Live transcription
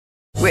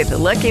With the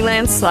Lucky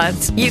Land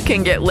Slots, you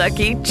can get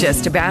lucky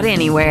just about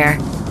anywhere.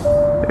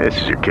 This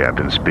is your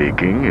captain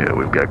speaking.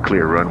 We've got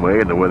clear runway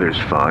and the weather's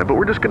fine, but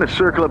we're just going to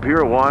circle up here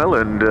a while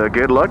and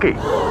get lucky.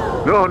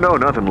 No,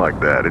 nothing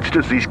like that. It's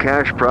just these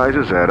cash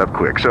prizes add up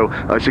quick. So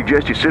I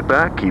suggest you sit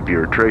back, keep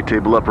your tray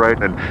table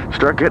upright, and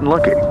start getting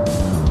lucky.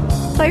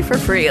 Play for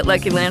free at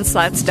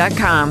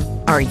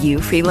LuckyLandSlots.com. Are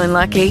you feeling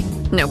lucky?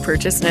 No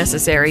purchase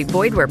necessary.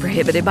 Void where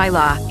prohibited by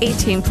law.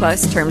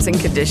 18+ terms and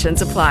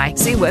conditions apply.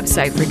 See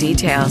website for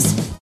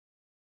details.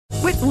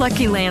 With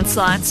Lucky Land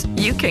Slots,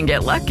 you can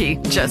get lucky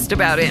just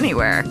about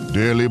anywhere.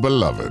 Dearly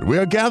beloved, we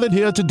are gathered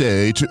here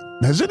today to...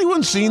 Has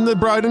anyone seen the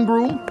bride and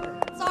groom?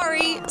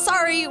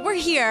 Sorry, we're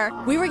here.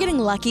 We were getting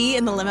lucky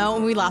in the limo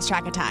and we lost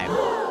track of time.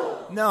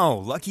 No,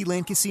 Lucky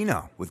Land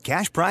Casino, with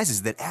cash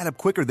prizes that add up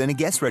quicker than a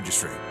guest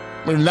registry.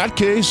 In that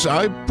case,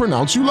 I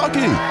pronounce you lucky.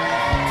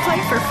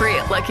 Play for free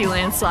at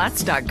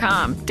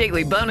LuckyLandSlots.com.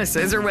 Daily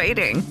bonuses are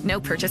waiting. No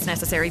purchase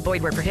necessary.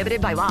 Void where prohibited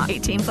by law.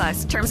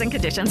 18+. Terms and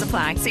conditions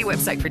apply. See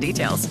website for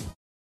details.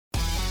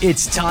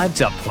 It's time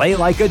to play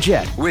like a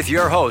Jet with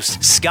your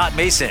host, Scott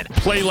Mason.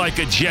 Play like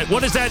a Jet.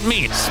 What does that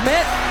mean?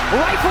 Smith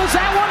rifles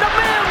that one to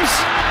Mims.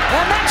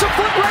 And that's a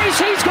foot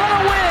race he's going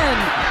to win.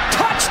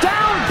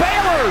 Touchdown,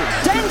 Baylor.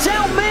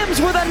 Denzel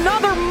Mims with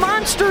another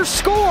monster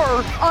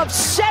score of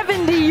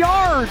 70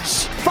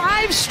 yards.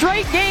 5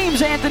 straight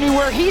games, Anthony,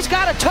 where he's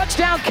got a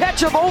touchdown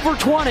catch of over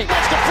 20.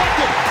 That's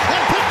deflected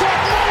and picked up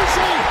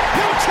Mosley.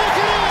 He'll take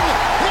it in.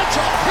 It's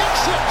a pick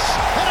six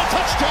and a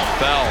touchdown.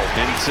 Bell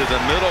into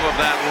the middle of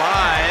that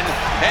line,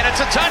 and it's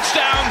a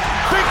touchdown.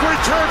 Big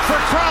return for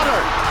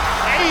Crowder.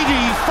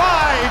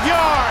 85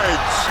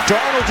 yards.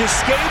 Darnold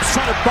escapes,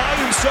 trying to buy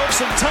himself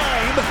some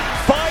time.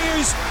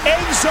 Fires,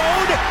 end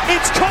zone.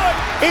 It's caught.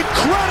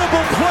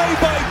 Incredible play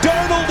by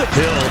Darnold.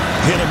 Hill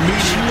hit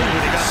immediately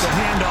when he got the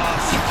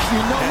handoff. You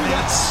know and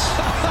that's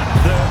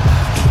the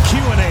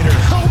Q-inator.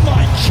 Oh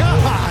my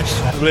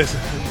gosh. Listen,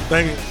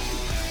 thank you.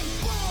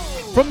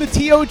 From the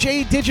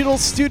TOJ Digital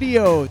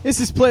Studio, this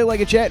is Play Like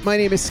a Jet. My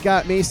name is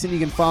Scott Mason. You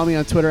can follow me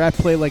on Twitter at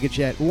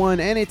PlayLikeAJet1.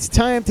 And it's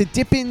time to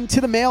dip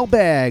into the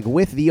mailbag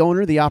with the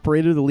owner, the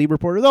operator, the lead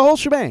reporter, the whole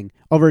shebang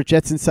over at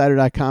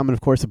JetsInsider.com. And, of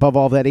course, above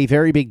all that, a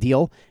very big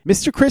deal,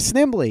 Mr. Chris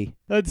Nimbley.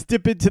 Let's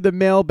dip into the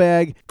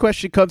mailbag.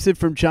 Question comes in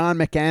from John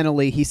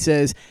McAnally. He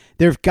says,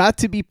 there've got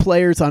to be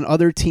players on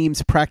other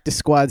teams' practice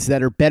squads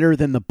that are better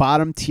than the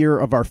bottom tier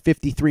of our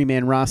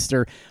 53-man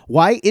roster.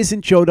 Why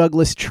isn't Joe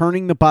Douglas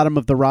churning the bottom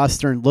of the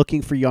roster and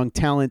looking for young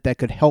talent that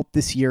could help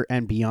this year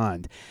and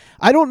beyond?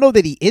 I don't know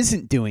that he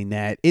isn't doing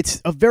that.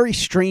 It's a very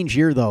strange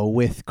year, though,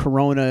 with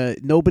Corona.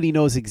 Nobody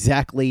knows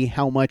exactly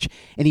how much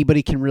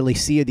anybody can really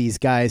see of these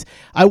guys.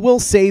 I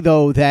will say,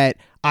 though, that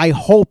I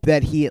hope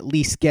that he at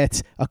least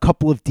gets a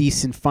couple of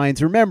decent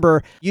finds.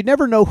 Remember, you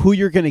never know who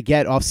you're going to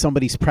get off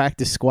somebody's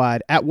practice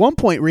squad. At one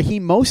point,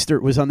 Raheem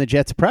Mostert was on the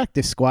Jets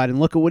practice squad, and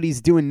look at what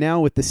he's doing now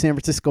with the San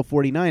Francisco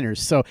 49ers.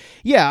 So,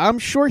 yeah, I'm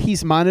sure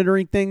he's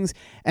monitoring things,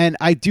 and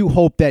I do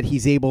hope that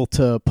he's able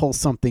to pull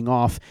something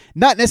off.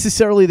 Not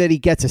necessarily that he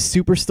gets a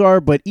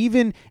superstar, but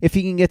even if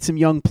he can get some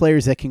young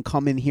players that can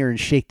come in here and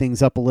shake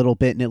things up a little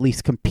bit and at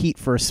least compete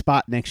for a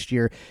spot next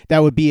year, that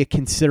would be a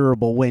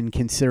considerable win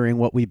considering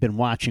what we've been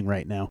watching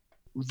right now.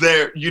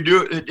 You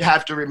do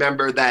have to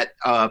remember that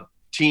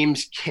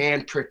teams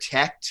can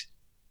protect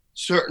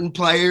certain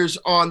players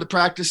on the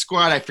practice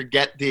squad. I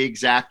forget the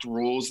exact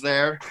rules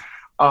there.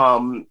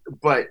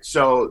 But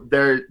so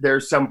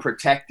there's some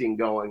protecting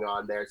going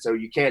on there. So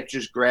you can't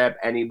just grab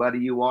anybody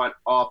you want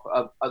off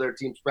of other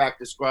teams'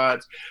 practice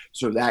squads.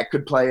 So that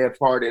could play a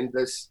part in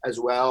this as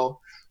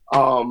well.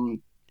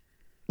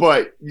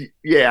 But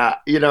yeah,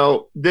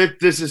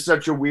 this is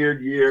such a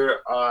weird year.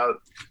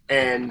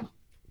 And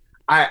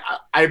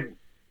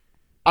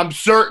I'm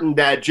certain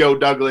that Joe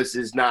Douglas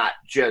is not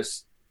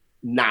just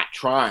not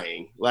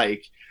trying.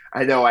 Like,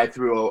 I know I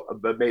threw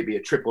maybe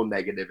a triple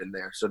negative in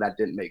there, so that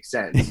didn't make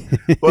sense.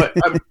 But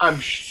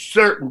I'm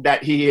certain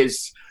that he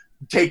is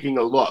taking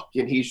a look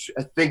and he's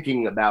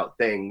thinking about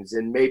things,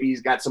 and maybe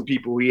he's got some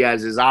people he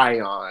has his eye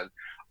on.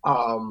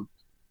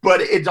 But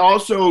it's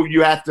also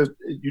you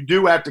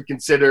do have to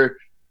consider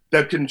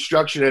the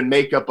construction and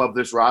makeup of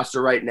this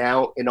roster right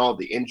now and all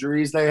the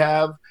injuries they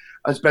have.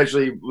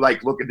 Especially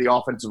like look at the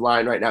offensive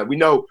line right now. We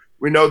know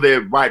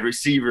the wide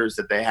receivers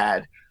that they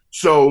had.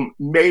 So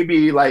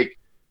maybe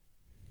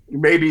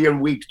in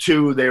week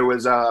 2 there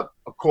was a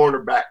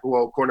cornerback.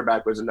 Well,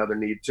 cornerback was another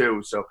need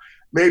too. So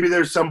maybe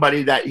there's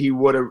somebody that he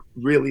would have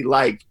really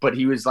liked, but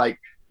he was like,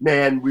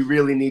 man, we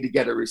really need to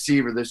get a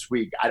receiver this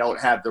week. I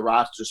don't have the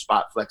roster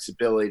spot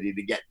flexibility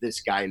to get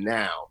this guy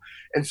now.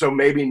 And so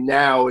maybe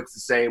now it's the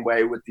same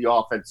way with the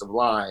offensive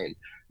line.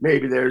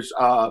 Maybe there's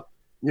a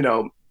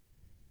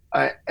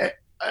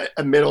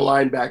middle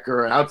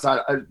linebacker, an outside,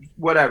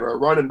 whatever, a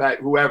running back,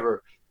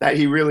 whoever that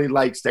he really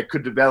likes that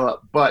could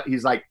develop. But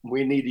he's like,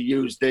 we need to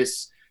use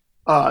this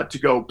to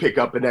go pick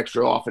up an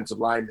extra offensive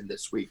lineman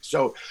this week.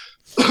 So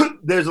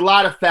there's a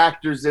lot of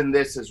factors in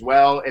this as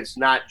well. It's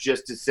not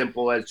just as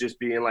simple as just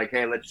being like,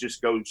 hey, let's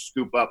just go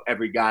scoop up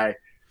every guy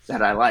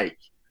that I like.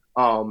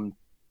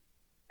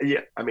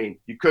 yeah, I mean,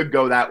 you could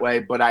go that way,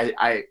 but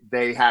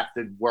they have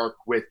to work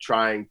with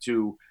trying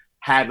to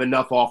have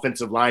enough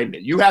offensive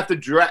linemen. You have to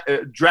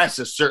dress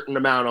a certain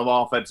amount of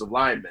offensive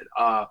linemen.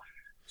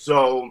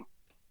 So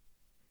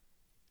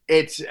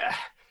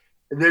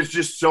there's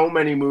just so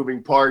many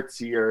moving parts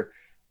here,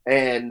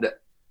 and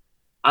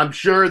I'm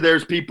sure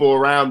there's people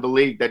around the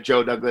league that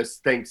Joe Douglas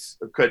thinks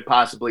could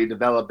possibly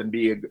develop and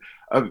be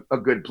a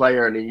good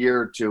player in a year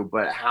or two,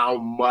 but how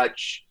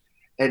much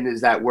and is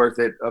that worth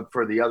it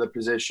for the other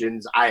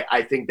positions?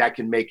 I think that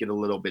can make it a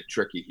little bit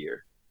tricky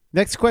here.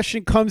 Next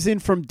question comes in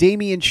from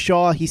Damian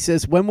Shaw. He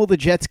says, when will the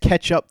Jets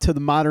catch up to the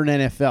modern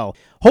NFL?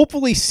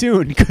 Hopefully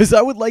soon, because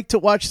I would like to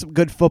watch some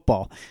good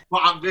football.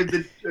 Well,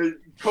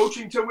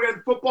 coaching to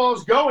where football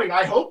is going.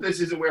 I hope this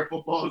isn't where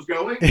football is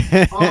going.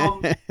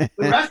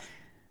 The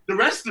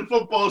rest of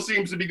football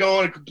seems to be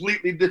going a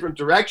completely different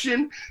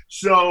direction.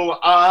 So,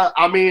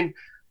 I mean,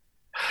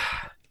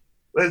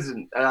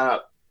 listen,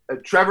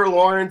 Trevor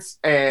Lawrence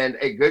and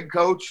a good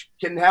coach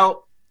can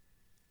help.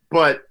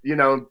 But, you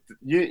know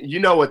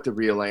what the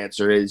real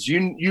answer is.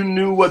 You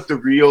knew what the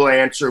real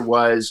answer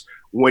was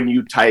when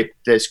you typed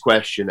this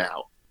question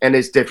out, and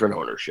it's different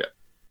ownership.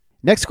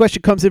 Next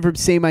question comes in from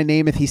Say My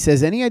Nameth. He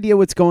says, any idea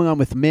what's going on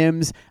with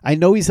Mims? I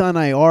know he's on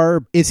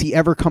IR. Is he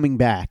ever coming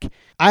back?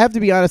 I have to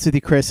be honest with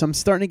you, Chris. I'm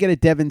starting to get a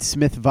Devin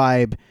Smith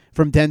vibe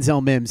from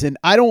Denzel Mims. And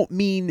I don't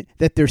mean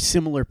that they're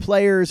similar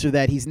players or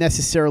that he's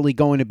necessarily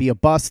going to be a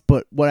bust.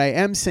 But what I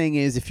am saying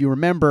is, if you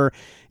remember,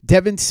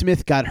 Devin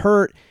Smith got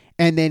hurt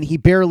and then he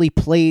barely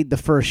played the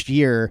first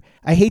year.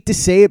 I hate to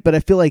say it, but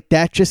I feel like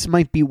that just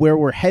might be where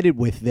we're headed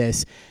with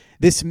this.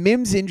 This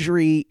Mims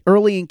injury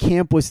early in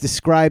camp was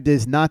described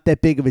as not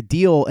that big of a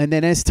deal. And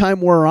then as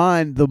time wore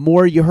on, the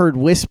more you heard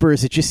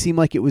whispers, it just seemed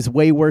like it was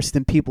way worse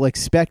than people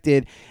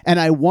expected. And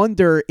I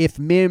wonder if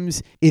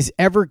Mims is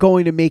ever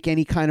going to make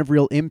any kind of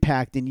real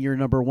impact in year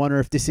number one, or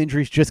if this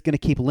injury is just going to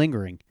keep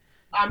lingering.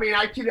 I mean,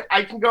 I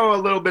can go a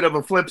little bit of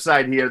a flip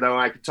side here, though.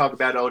 I could talk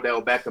about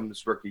Odell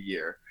Beckham's rookie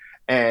year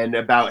and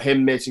about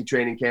him missing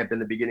training camp in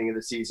the beginning of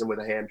the season with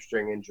a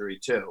hamstring injury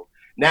too.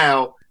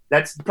 Now,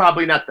 that's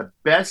probably not the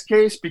best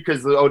case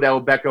because Odell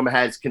Beckham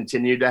has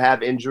continued to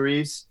have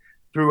injuries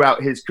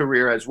throughout his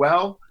career as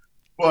well.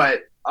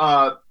 But,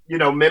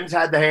 Mims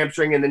had the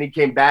hamstring and then he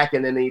came back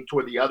and then he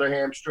tore the other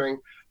hamstring.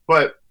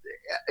 But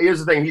here's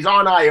the thing. He's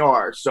on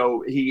IR,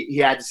 so he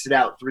had to sit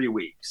out 3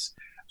 weeks.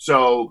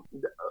 So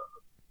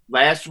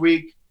last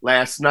week,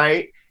 last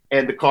night,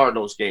 and the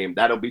Cardinals game,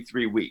 that'll be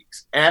 3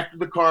 weeks. After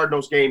the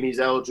Cardinals game, he's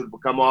eligible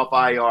to come off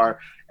IR.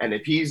 And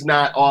if he's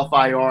not off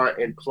IR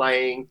and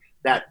playing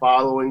that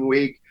following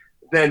week,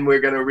 then we're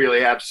going to really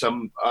have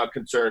some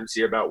concerns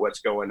here about what's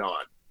going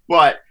on.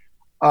 But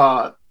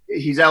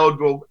he's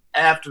eligible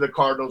after the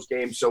Cardinals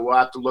game, so we'll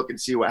have to look and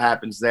see what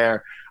happens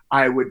there.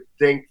 I would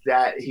think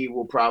that he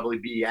will probably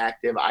be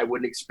active. I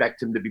wouldn't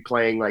expect him to be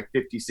playing like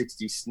 50,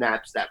 60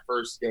 snaps that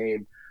first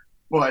game.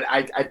 But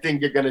I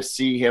think you're going to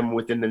see him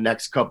within the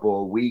next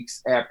couple of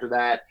weeks after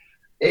that.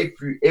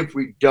 If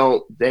we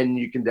don't, then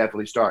you can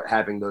definitely start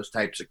having those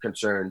types of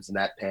concerns and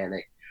that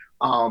panic.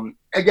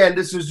 Again,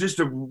 this was just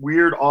a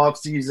weird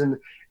offseason,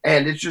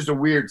 and it's just a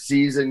weird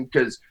season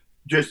because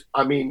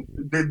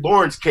the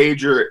Lawrence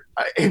Cager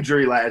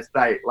injury last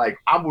night, like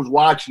I was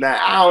watching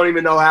that. I don't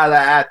even know how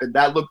that happened.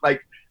 That looked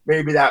like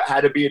maybe that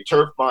had to be a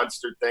turf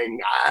monster thing.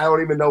 I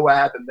don't even know what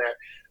happened there.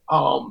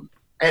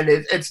 And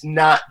it's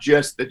not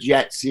just the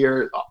Jets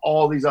here.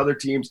 All these other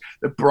teams,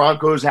 the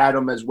Broncos had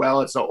them as well.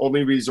 It's the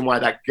only reason why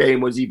that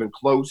game was even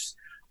close.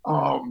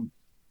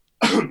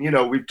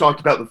 We've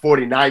talked about the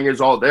 49ers,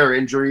 all their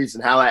injuries,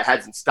 and how that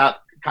hasn't stopped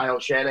Kyle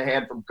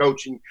Shanahan from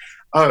coaching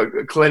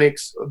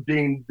clinics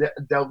being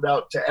dealt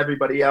out to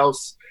everybody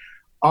else.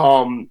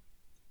 I'm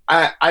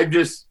not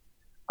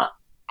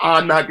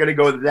going to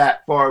go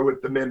that far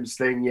with the Mims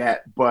thing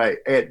yet, but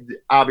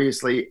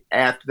obviously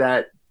after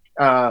that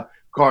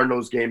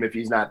Cardinals game, if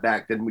he's not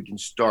back, then we can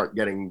start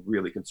getting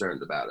really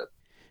concerned about it.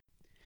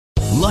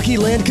 Lucky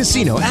Land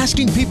Casino,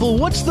 asking people,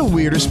 what's the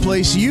weirdest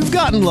place you've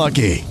gotten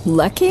lucky?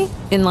 Lucky?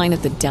 In line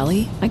at the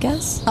deli, I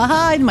guess?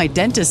 Aha, in my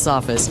dentist's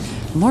office.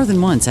 More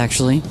than once,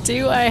 actually.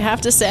 Do I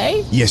have to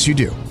say? Yes, you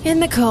do. In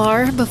the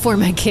car before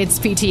my kids'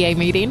 PTA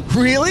meeting.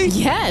 Really?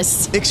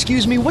 Yes.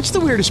 Excuse me, what's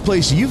the weirdest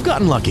place you've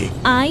gotten lucky?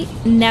 I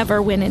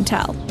never win and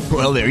tell.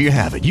 Well, there you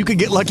have it. You can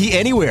get lucky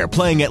anywhere,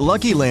 playing at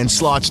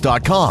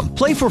LuckyLandSlots.com.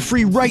 Play for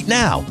free right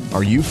now.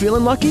 Are you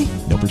feeling lucky?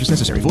 No purchase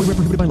necessary. Void where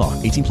prohibited by law.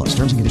 18+.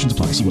 Terms and conditions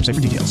apply. See website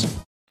for details.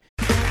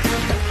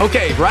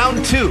 Okay,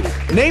 round two.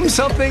 Name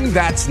something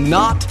that's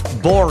not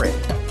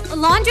boring. A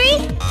laundry?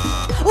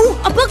 Ooh,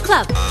 a book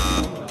club.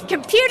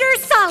 Computer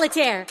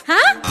solitaire,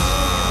 huh?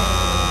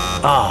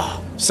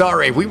 Ah, oh,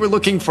 sorry. We were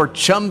looking for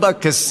Chumba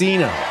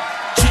Casino.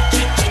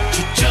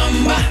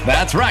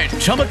 That's right.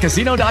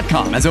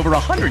 ChumbaCasino.com has over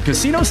 100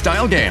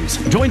 casino-style games.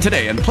 Join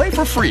today and play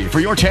for free for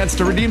your chance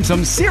to redeem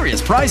some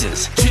serious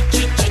prizes.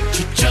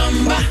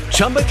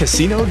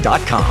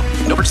 ChumbaCasino.com.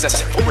 No purchase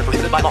necessary. Void where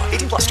prohibited by law.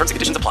 18+. Terms and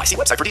conditions apply. See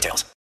website for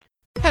details.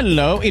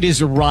 Hello, it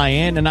is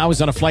Ryan, and I was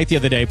on a flight the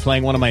other day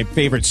playing one of my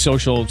favorite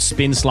social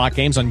spin slot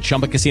games on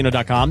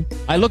ChumbaCasino.com.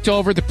 I looked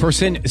over at the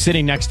person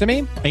sitting next to me,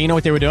 and you know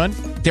what they were doing?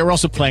 They were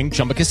also playing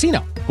Chumba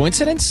Casino.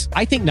 Coincidence?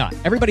 I think not.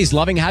 Everybody's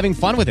loving having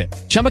fun with it.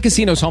 Chumba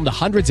Casino is home to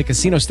hundreds of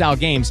casino-style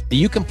games that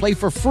you can play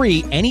for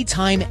free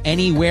anytime,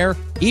 anywhere,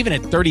 even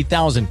at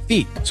 30,000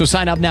 feet. So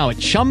sign up now at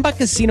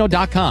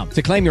ChumbaCasino.com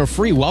to claim your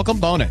free welcome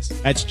bonus.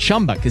 That's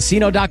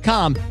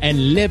ChumbaCasino.com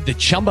and live the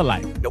Chumba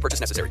life. No purchase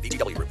necessary.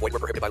 VGW. Void where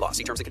prohibited by law.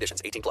 See terms and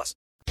conditions. 18+.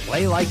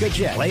 Play like a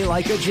Jet. Play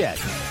like a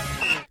Jet.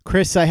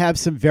 Chris, I have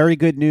some very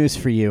good news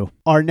for you.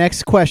 Our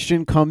next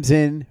question comes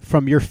in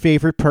from your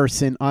favorite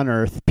person on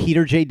earth,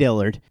 Peter J.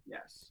 Dillard.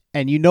 Yes.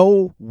 And you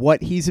know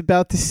what he's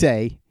about to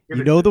say.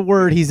 You know the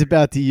word he's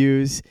about to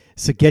use.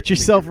 So get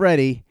yourself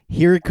ready.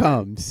 Here it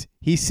comes.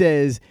 He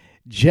says,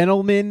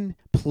 "Gentlemen,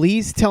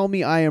 please tell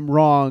me I am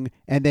wrong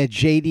and that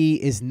JD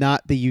is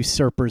not the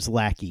usurper's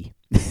lackey."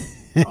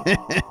 Oh,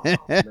 man,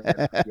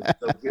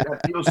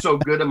 that feels so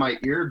good in my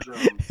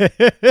eardrums.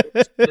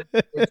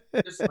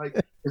 It's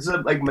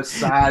like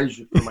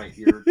massage for my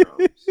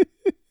eardrums.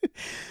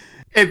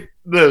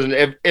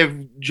 If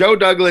Joe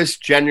Douglas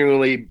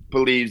genuinely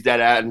believes that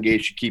Adam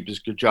Gase should keep his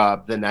good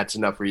job, then that's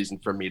enough reason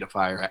for me to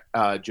fire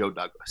Joe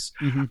Douglas.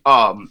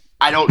 Mm-hmm.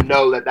 I don't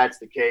know that that's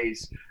the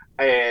case,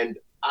 and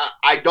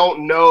I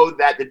don't know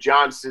that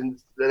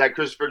that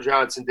Christopher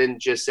Johnson didn't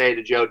just say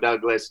to Joe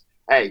Douglas,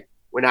 "Hey,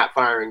 we're not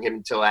firing him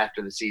until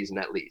after the season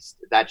at least."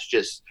 That's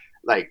just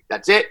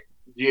that's it.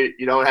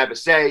 You don't have a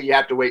say. You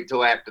have to wait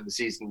until after the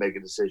season to make a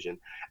decision.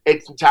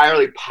 It's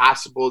entirely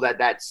possible that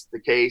that's the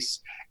case,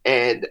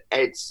 and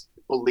it's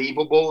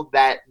believable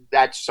that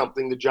that's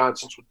something the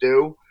Johnsons would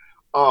do.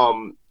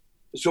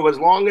 So as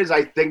long as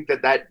I think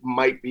that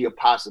might be a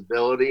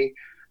possibility,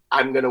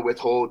 I'm going to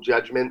withhold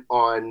judgment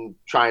on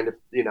trying to,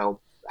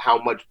 how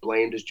much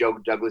blame does Joe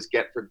Douglas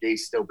get for Gase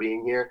still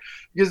being here?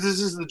 Because this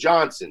is the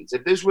Johnsons.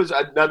 If this was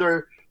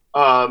another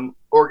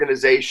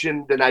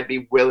organization, then I'd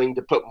be willing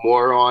to put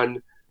more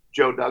on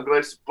Joe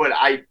Douglas. But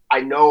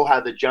I know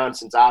how the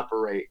Johnsons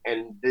operate,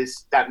 and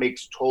that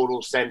makes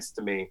total sense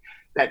to me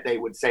that they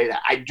would say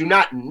that. I do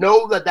not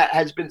know that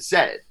has been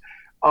said.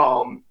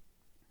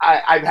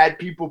 I've had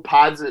people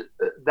posit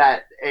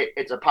that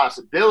it's a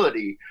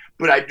possibility,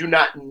 but I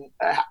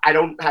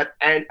don't have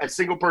a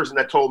single person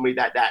that told me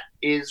that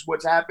is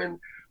what's happened.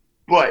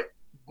 But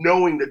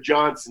knowing the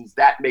Johnsons,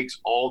 that makes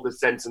all the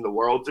sense in the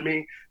world to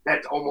me.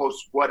 That's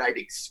almost what I'd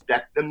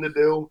expect them to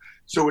do.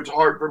 So it's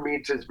hard for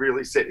me to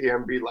really sit here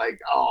and be like,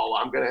 oh,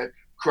 I'm going to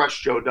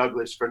crush Joe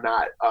Douglas for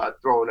not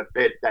throwing a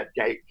fit that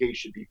Gase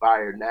should be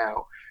fired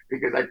now.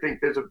 Because I think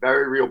there's a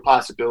very real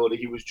possibility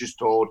he was just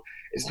told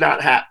it's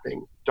not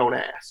happening. Don't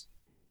ask.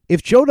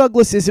 If Joe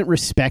Douglas isn't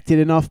respected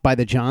enough by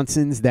the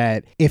Johnsons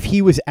that if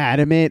he was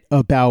adamant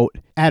about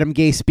Adam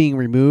Gase being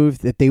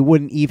removed, that they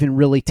wouldn't even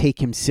really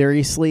take him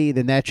seriously,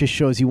 then that just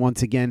shows you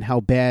once again how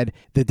bad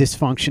the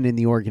dysfunction in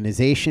the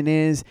organization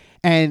is.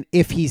 And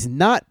if he's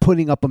not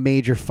putting up a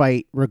major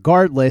fight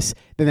regardless,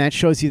 then that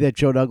shows you that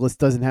Joe Douglas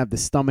doesn't have the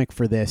stomach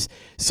for this.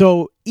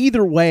 So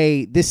either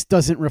way, this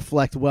doesn't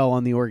reflect well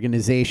on the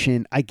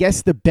organization. I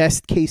guess the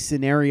best case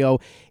scenario,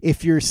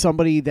 if you're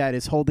somebody that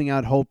is holding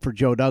out hope for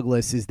Joe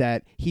Douglas, is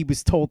that he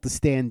was told to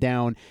stand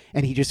down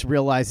and he just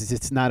realizes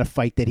it's not a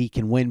fight that he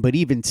can win. But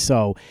even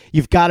so,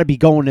 you've got to be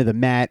going to the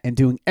mat and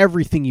doing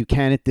everything you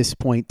can at this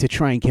point to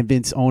try and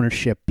convince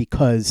ownership,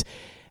 because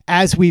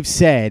as we've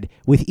said,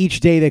 with each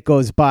day that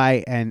goes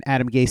by and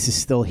Adam Gase is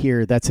still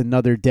here, that's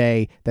another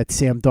day that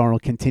Sam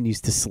Darnold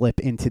continues to slip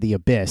into the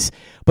abyss.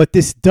 But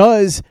this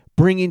does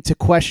bring into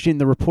question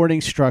the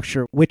reporting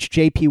structure, which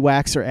JP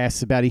Waxer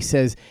asks about. He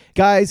says,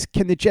 guys,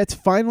 can the Jets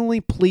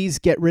finally please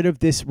get rid of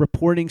this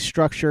reporting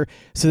structure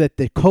so that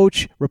the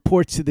coach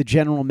reports to the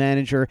general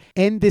manager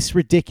and this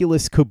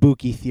ridiculous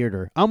kabuki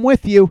theater? I'm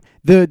with you.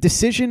 The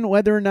decision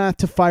whether or not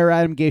to fire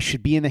Adam Gase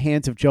should be in the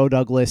hands of Joe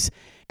Douglas.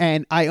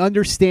 And I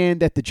understand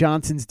that the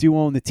Johnsons do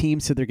own the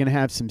team, so they're going to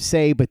have some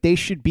say, but they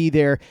should be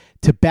there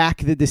to back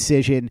the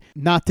decision,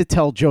 not to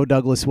tell Joe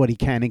Douglas what he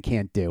can and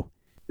can't do.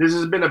 This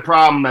has been a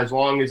problem as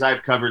long as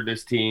I've covered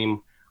this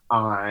team.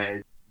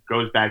 It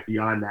goes back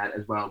beyond that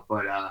as well.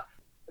 But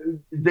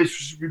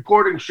this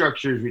reporting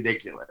structure is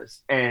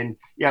ridiculous. And,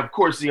 yeah, of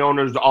course, the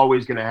owner's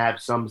always going to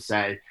have some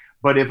say.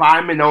 But if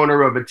I'm an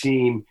owner of a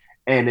team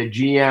and a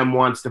GM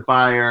wants to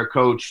fire a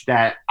coach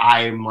that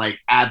I'm,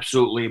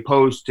 absolutely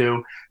opposed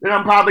to, then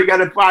I'm probably going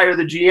to fire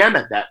the GM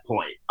at that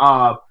point.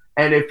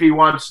 And if he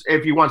wants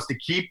to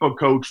keep a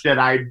coach that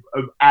I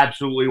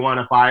absolutely want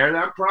to fire,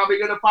 then I'm probably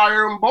going to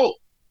fire them both.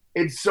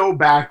 It's so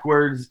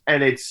backwards,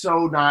 and it's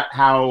so not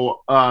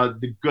how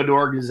the good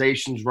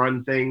organizations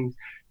run things.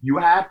 You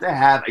have to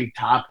have a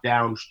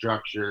top-down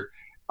structure.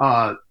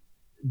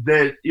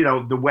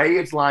 The way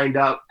it's lined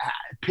up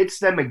pits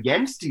them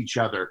against each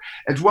other.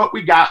 It's what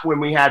we got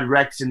when we had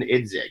Rex and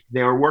Idzik.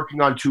 They were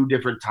working on two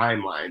different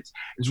timelines.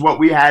 It's what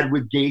we had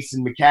with Gase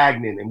and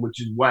Maccagnan, and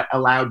which is what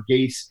allowed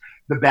Gase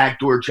the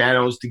backdoor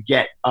channels to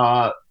get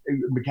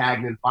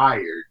Maccagnan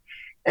fired.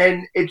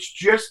 And it's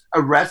just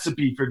a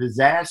recipe for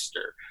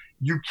disaster.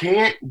 You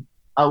can't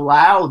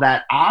allow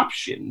that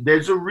option.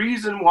 There's a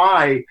reason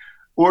why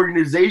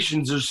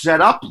organizations are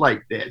set up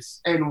like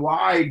this, and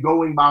why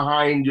going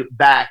behind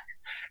back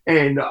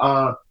and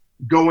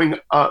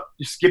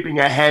skipping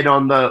ahead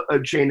on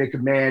the chain of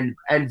command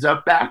ends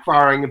up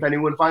backfiring if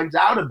anyone finds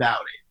out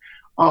about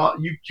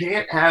it. You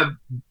can't have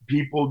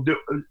people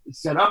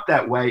set up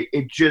that way.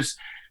 It just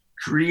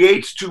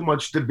creates too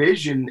much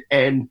division,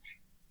 and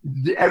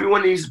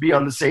everyone needs to be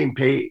on the same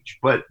page.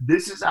 But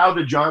this is how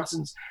the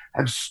Johnsons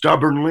have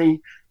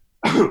stubbornly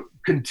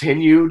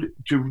continued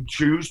to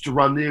choose to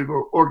run the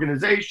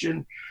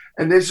organization.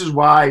 And this is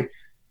why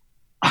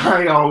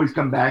I always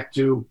come back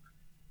to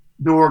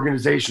the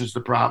organization's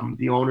the problem.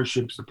 The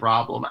ownership's the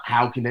problem.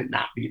 How can it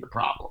not be the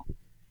problem?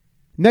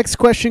 Next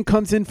question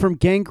comes in from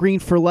Gangrene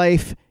for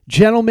Life.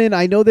 Gentlemen,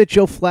 I know that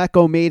Joe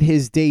Flacco made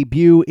his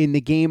debut in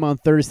the game on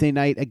Thursday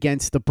night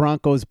against the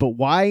Broncos, but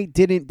why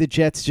didn't the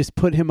Jets just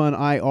put him on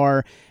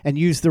IR and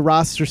use the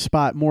roster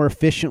spot more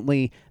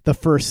efficiently the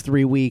first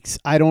 3 weeks?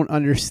 I don't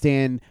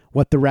understand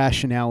what the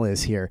rationale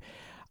is here.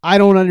 I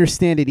don't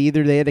understand it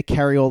either. They had to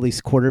carry all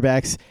these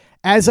quarterbacks.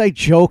 As I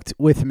joked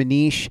with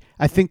Manish,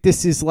 I think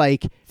this is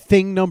like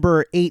thing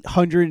number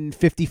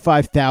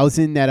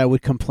 855,000 that I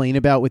would complain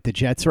about with the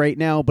Jets right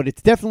now, but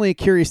it's definitely a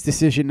curious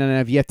decision, and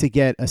I've yet to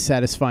get a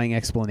satisfying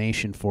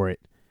explanation for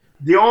it.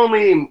 The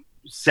only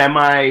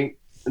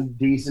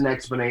semi-decent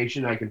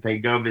explanation I can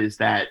think of is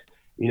that,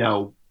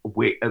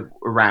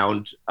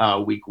 around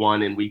week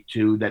 1 and week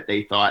 2 that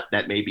they thought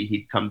that maybe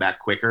he'd come back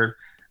quicker,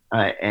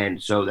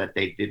 and so that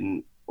they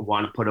didn't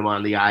want to put him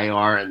on the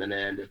IR, and then it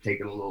ended up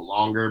taking a little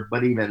longer.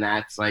 But even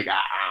that's like,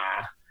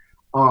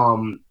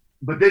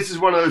 but this is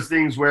one of those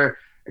things where,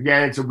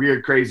 again, it's a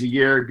weird, crazy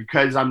year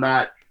because I'm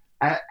not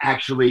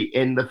actually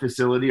in the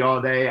facility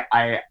all day.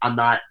 I'm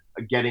not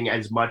getting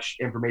as much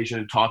information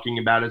and talking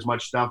about as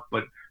much stuff,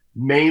 but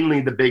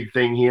mainly the big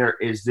thing here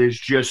is there's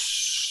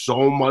just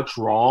so much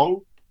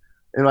wrong.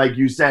 And like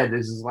you said,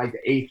 this is like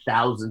the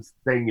 8,000th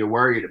thing you're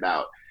worried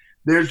about.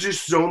 There's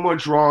just so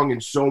much wrong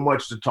and so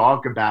much to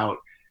talk about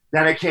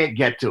that I can't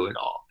get to it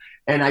all.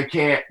 And I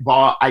can't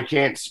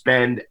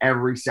spend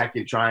every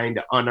second trying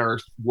to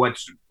unearth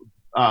what's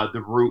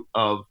the root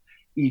of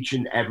each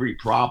and every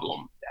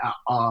problem.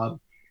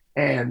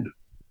 And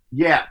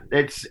yeah,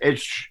 it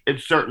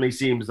certainly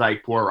seems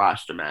like poor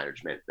roster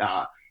management.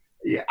 I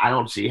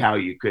don't see how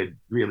you could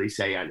really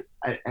say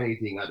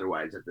anything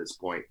otherwise at this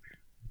point.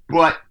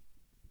 But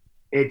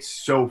it's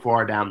so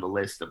far down the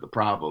list of the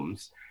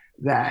problems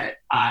that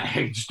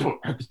I just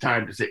don't have the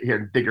time to sit here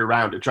and dig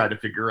around to try to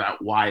figure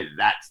out why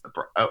that's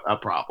a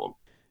problem.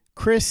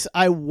 Chris,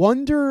 I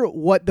wonder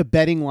what the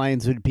betting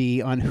lines would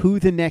be on who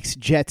the next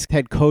Jets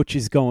head coach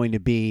is going to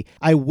be.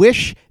 I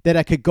wish that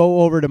I could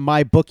go over to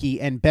MyBookie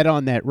and bet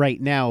on that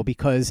right now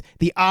because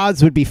the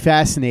odds would be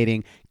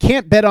fascinating.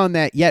 Can't bet on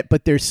that yet,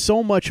 but there's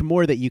so much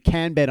more that you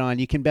can bet on.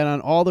 You can bet on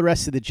all the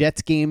rest of the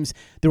Jets games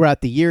throughout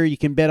the year. You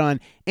can bet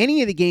on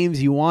any of the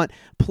games you want.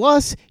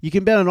 Plus, you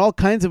can bet on all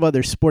kinds of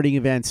other sporting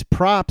events,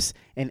 props,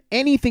 and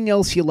anything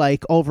else you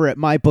like over at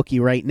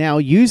MyBookie right now.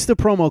 Use the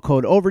promo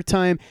code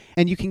OVERTIME,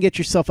 and you can get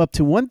yourself up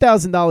to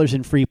 $1,000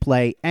 in free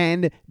play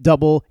and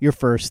double your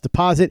first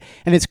deposit.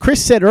 And as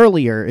Chris said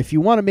earlier, if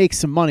you want to make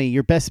some money,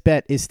 your best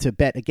bet is to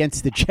bet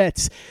against the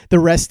Jets the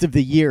rest of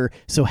the year.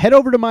 So head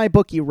over to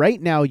MyBookie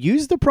right now.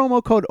 Use the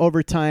promo code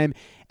OVERTIME,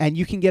 and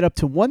you can get up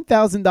to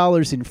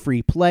 $1,000 in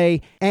free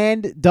play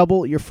and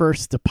double your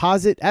first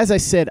deposit. As I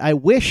said, I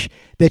wish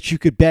that you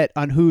could bet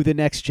on who the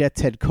next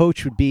Jets head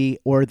coach would be,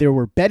 or there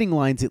were betting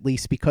lines at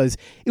least, because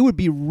it would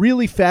be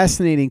really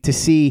fascinating to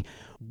see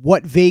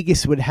what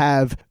Vegas would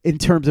have in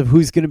terms of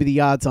who's going to be the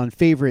odds-on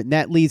favorite. And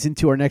that leads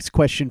into our next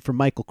question from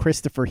Michael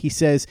Christopher. He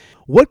says,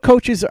 what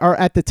coaches are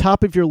at the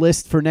top of your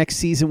list for next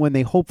season when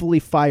they hopefully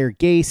fire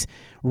Gase?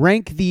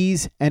 Rank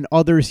these and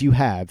others you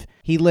have.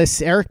 He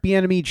lists Eric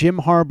Bieniemy, Jim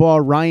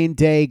Harbaugh, Ryan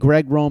Day,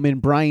 Greg Roman,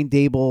 Brian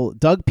Daboll,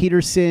 Doug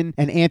Peterson,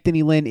 and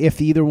Anthony Lynn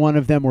if either one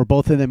of them or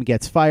both of them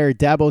gets fired,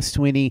 Dabo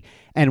Swinney,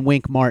 and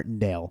Wink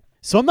Martindale.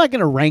 So I'm not going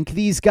to rank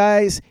these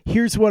guys.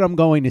 Here's what I'm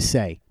going to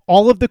say.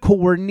 All of the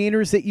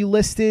coordinators that you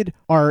listed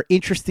are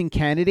interesting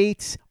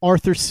candidates.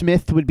 Arthur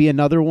Smith would be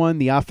another one,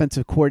 the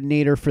offensive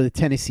coordinator for the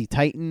Tennessee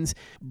Titans.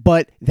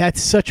 But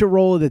that's such a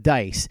roll of the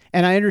dice.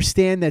 And I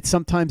understand that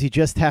sometimes you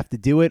just have to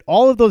do it.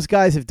 All of those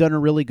guys have done a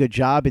really good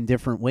job in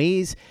different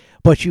ways,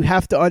 but you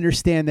have to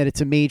understand that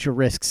it's a major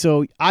risk.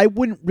 So I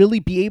wouldn't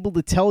really be able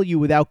to tell you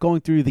without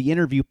going through the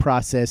interview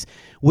process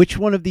which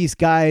one of these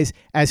guys,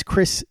 as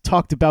Chris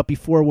talked about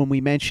before when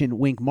we mentioned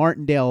Wink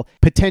Martindale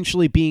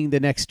potentially being the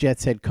next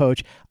Jets head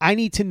coach. I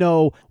need to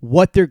know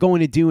what they're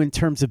going to do in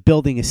terms of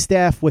building a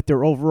staff, what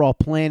their overall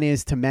plan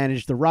is to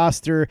manage the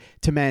roster,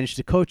 to manage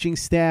the coaching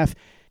staff.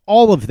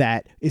 All of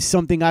that is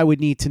something I would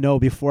need to know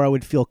before I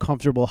would feel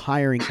comfortable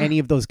hiring any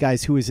of those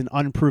guys who is an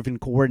unproven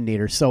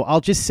coordinator. So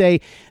I'll just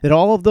say that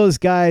all of those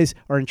guys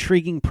are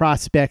intriguing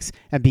prospects,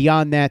 and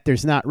beyond that,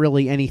 there's not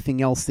really anything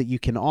else that you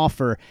can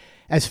offer.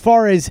 As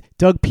far as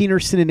Doug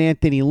Peterson and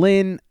Anthony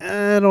Lynn,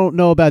 I don't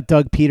know about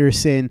Doug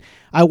Peterson.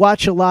 I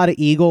watch a lot of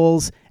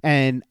Eagles,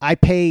 And I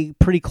pay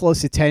pretty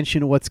close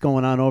attention to what's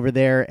going on over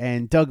there,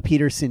 and Doug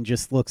Peterson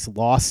just looks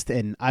lost,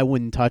 and I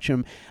wouldn't touch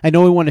him. I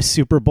know he won a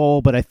Super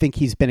Bowl, but I think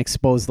he's been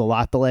exposed a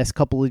lot the last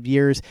couple of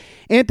years.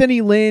 Anthony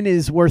Lynn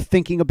is worth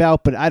thinking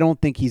about, but I don't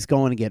think he's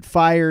going to get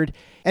fired.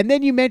 And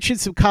then you mentioned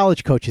some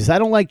college coaches. I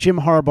don't like Jim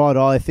Harbaugh at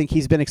all. I think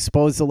he's been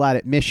exposed a lot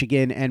at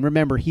Michigan. And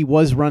remember, he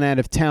was run out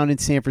of town in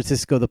San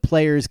Francisco. The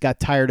players got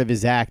tired of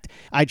his act.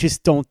 I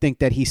just don't think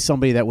that he's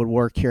somebody that would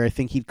work here. I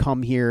think he'd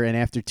come here, and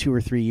after 2 or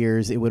 3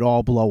 years, it would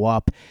all blow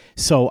up.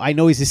 So I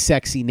know he's a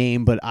sexy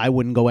name, but I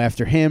wouldn't go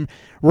after him.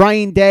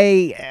 Ryan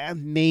Day,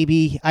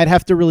 maybe. I'd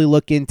have to really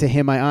look into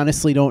him. I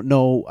honestly don't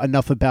know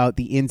enough about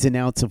the ins and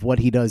outs of what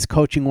he does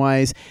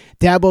coaching-wise.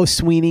 Dabo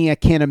Swinney, I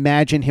can't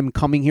imagine him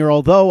coming here,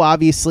 although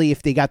obviously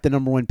if they got the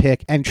number 1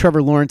 pick and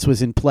Trevor Lawrence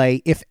was in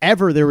play, if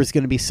ever there was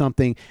going to be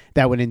something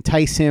that would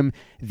entice him,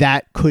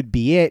 that could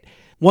be it.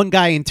 One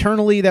guy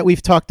internally that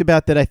we've talked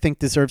about that I think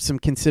deserves some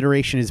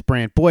consideration is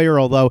Brant Boyer,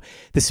 although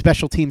the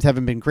special teams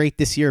haven't been great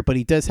this year, but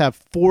he does have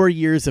 4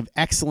 years of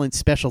excellent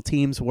special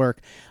teams work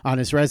on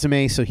his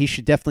resume, so he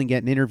should definitely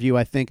get an interview,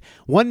 I think.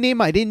 One name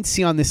I didn't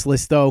see on this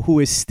list, though, who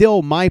is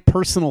still my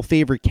personal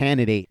favorite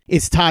candidate,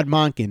 is Todd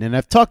Monken, and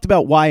I've talked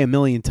about why a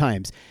million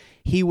times.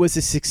 He was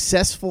a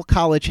successful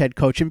college head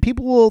coach, and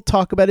people will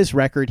talk about his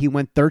record. He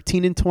went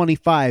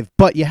 13-25,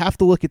 but you have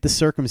to look at the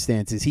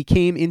circumstances. He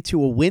came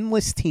into a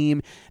winless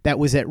team that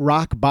was at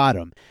rock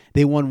bottom.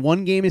 They won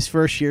 1 game his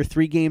first year,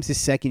 3 games his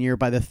second year.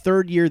 By the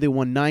third year, they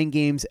won 9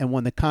 games and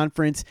won the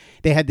conference.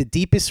 They had the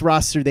deepest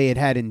roster they had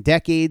had in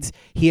decades.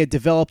 He had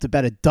developed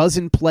about a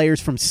dozen players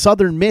from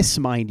Southern Miss,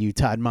 mind you,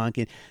 Todd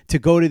Monken, to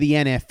go to the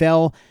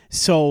NFL.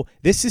 So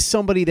this is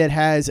somebody that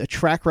has a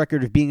track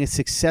record of being a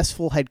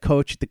successful head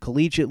coach at the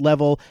collegiate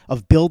level,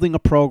 of building a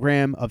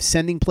program, of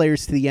sending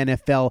players to the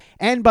NFL.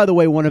 And by the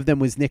way, one of them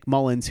was Nick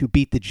Mullins, who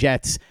beat the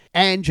Jets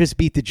and just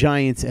beat the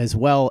Giants as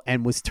well,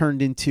 and was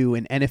turned into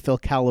an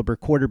NFL caliber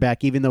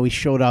quarterback, even though he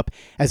showed up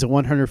as a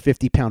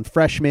 150-pound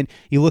freshman.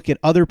 You look at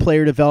other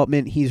player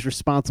development he's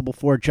responsible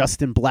for.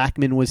 Justin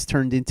Blackmon was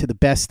turned into the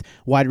best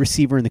wide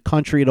receiver in the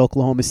country at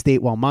Oklahoma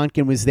State while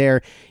Monken was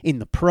there. In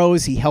the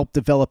pros, he helped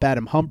develop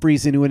Adam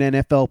Humphries into an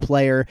NFL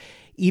player.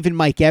 Even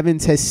Mike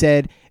Evans has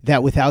said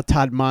that without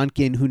Todd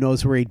Monken, who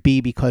knows where he'd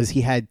be, because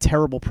he had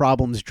terrible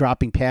problems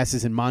dropping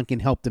passes, and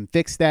Monken helped him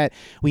fix that.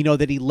 We know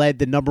that he led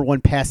the number 1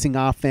 passing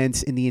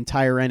offense in the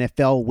entire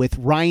NFL with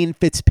Ryan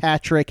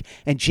Fitzpatrick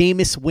and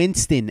Jameis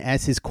Winston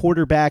as his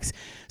quarterbacks.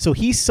 So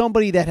he's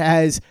somebody that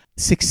has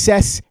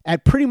success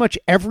at pretty much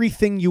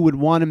everything you would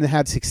want him to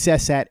have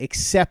success at,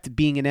 except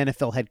being an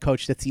NFL head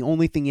coach. That's the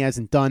only thing he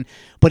hasn't done,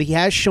 but he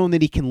has shown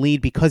that he can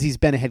lead because he's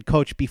been a head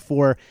coach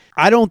before.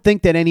 I don't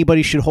think that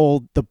anybody should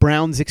hold the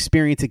Browns'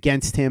 experience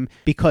against him,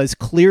 because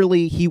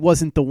clearly he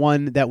wasn't the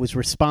one that was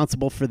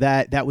responsible for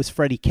that. That was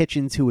Freddie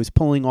Kitchens, who was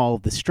pulling all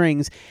of the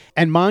strings,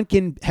 and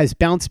Monken has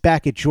bounced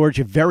back at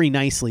Georgia very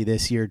nicely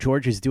this year.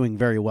 Georgia's doing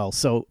very well.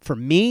 So for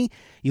me,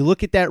 you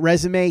look at that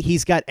resume,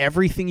 he's got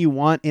everything you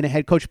want in a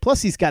head coach.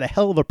 Plus, he's got a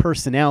hell of a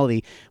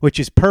personality, which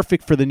is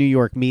perfect for the New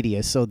York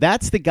media. So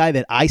that's the guy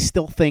that I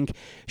still think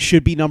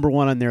should be number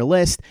 1 on their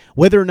list.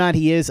 Whether or not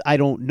he is, I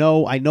don't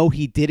know. I know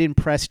he did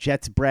impress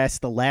Jets brass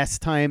the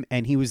last time,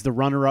 and he was the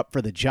runner-up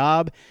for the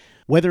job.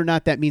 Whether or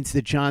not that means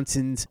the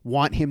Johnsons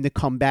want him to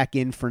come back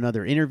in for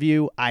another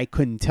interview, I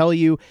couldn't tell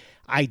you.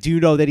 I do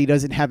know that he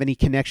doesn't have any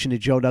connection to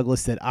Joe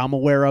Douglas that I'm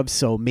aware of,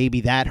 so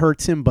maybe that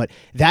hurts him. But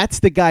that's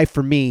the guy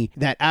for me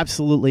that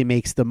absolutely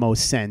makes the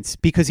most sense,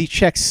 because he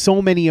checks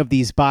so many of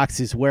these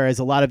boxes, whereas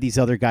a lot of these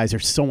other guys are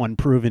so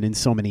unproven in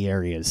so many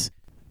areas.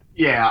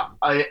 Yeah,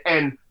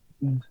 and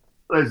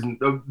listen,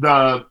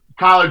 the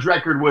college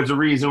record was a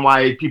reason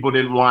why people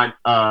didn't want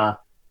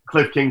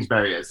Cliff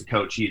Kingsbury as the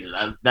coach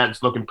either.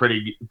 That's looking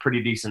pretty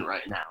decent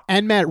right now.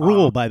 And Matt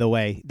Rule, by the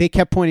way, they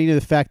kept pointing to the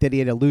fact that he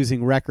had a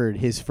losing record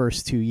his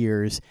first 2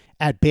 years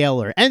at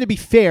Baylor. And to be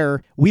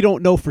fair, we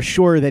don't know for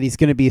sure that he's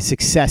going to be a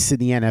success in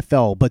the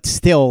NFL, but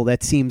still,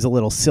 that seems a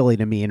little silly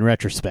to me in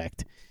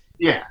retrospect.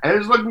 Yeah, and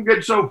it's looking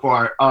good so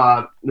far,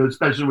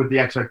 especially with the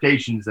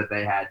expectations that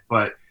they had,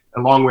 but a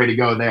long way to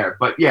go there.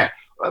 But yeah,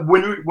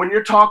 when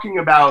you're talking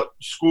about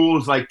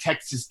schools like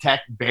Texas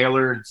Tech,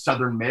 Baylor, and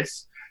Southern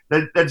Miss,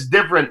 that's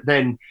different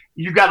than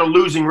you got a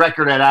losing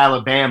record at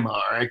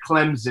Alabama or at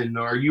Clemson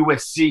or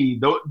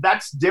USC.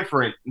 That's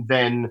different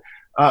than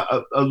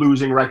a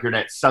losing record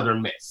at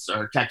Southern Miss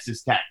or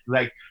Texas Tech.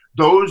 Like,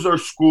 those are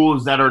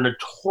schools that are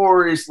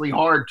notoriously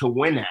hard to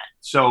win at.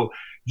 So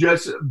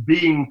just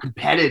being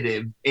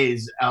competitive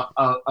is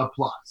a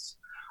plus.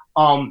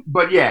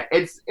 But yeah,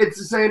 it's the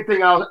same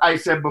thing I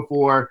said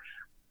before.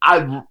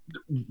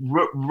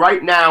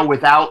 Right now,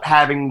 without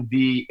having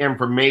the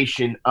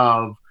information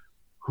of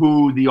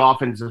who the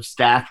offensive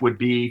staff would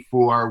be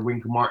for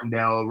Wink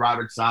Martindale,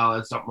 Robert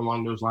Saleh, something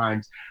along those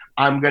lines,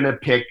 I'm going to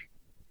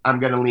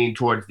lean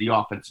towards the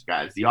offensive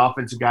guys. The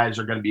offensive guys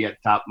are going to be at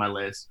the top of my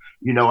list.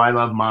 You know, I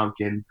love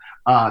Monken.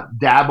 Brian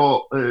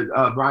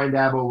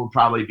Dabo will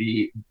probably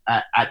be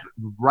at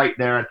right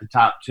there at the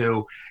top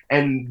too.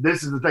 And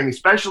this is the thing,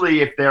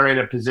 especially if they're in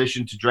a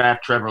position to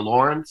draft Trevor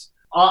Lawrence.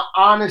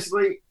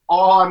 Honestly,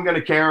 all I'm going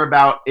to care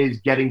about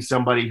is getting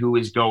somebody who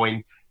is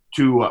going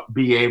to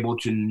be able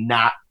to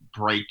not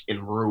break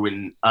and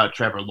ruin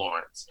Trevor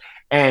Lawrence.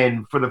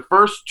 And for the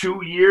first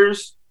 2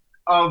 years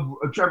of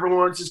Trevor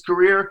Lawrence's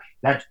career,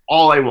 that's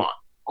all I want.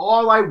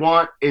 All I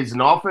want is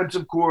an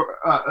offensive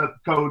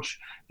coach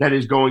that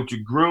is going to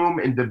groom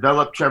and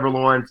develop Trevor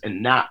Lawrence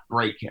and not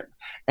break him.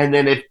 And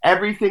then if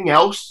everything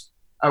else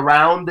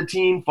around the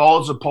team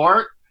falls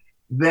apart,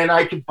 then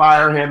I can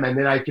fire him and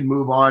then I can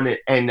move on.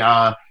 And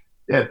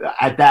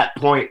at that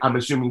point, I'm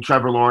assuming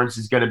Trevor Lawrence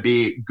is going to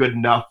be good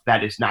enough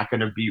that it's not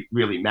going to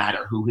really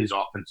matter who his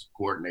offensive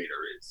coordinator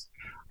is.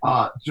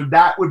 So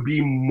that would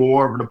be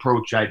more of an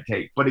approach I'd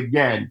take. But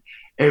again,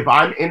 if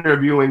I'm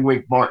interviewing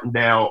Wink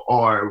Martindale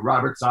or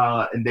Robert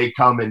Saleh and they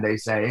come and they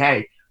say,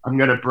 hey, I'm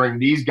going to bring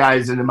these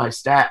guys into my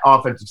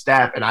offensive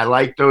staff and I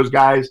like those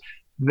guys,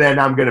 then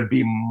I'm going to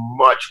be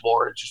much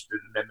more interested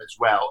in them as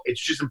well.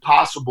 It's just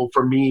impossible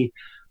for me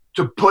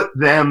to put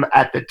them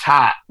at the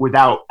top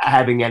without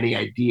having any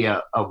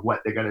idea of what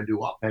they're going to do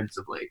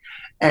offensively.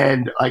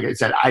 And like I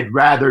said, I'd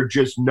rather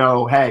just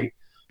know, hey,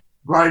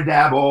 Brian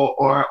Daboll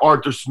or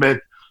Arthur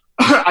Smith,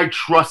 I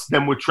trust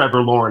them with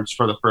Trevor Lawrence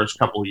for the first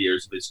couple of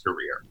years of his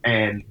career.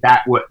 And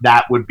that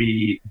would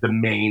be the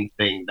main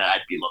thing that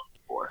I'd be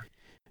looking for.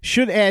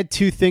 Should add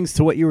two things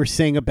to what you were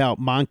saying about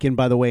Monken,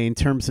 by the way, in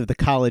terms of the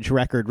college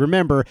record.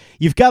 Remember,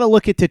 you've got to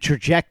look at the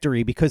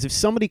trajectory, because if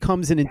somebody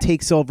comes in and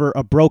takes over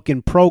a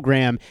broken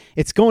program,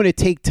 it's going to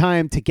take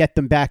time to get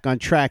them back on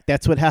track.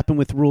 That's what happened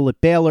with Rule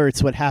at Baylor.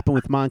 It's what happened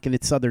with Monken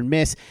at Southern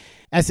Miss.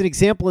 As an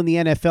example, in the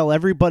NFL,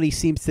 everybody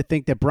seems to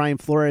think that Brian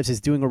Flores is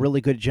doing a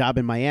really good job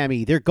in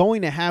Miami. They're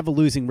going to have a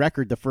losing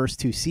record the first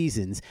 2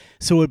 seasons.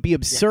 So it would be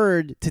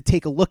absurd to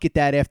take a look at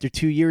that after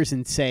 2 years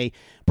and say,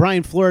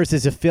 Brian Flores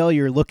is a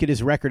failure, look at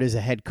his record as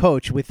a head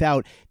coach,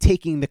 without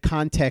taking the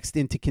context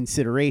into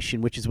consideration,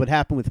 which is what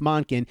happened with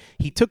Monken.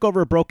 He took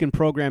over a broken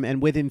program,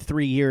 and within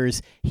 3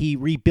 years, he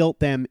rebuilt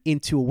them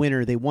into a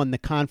winner. They won the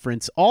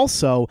conference.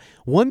 Also,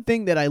 one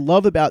thing that I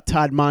love about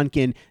Todd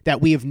Monken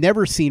that we have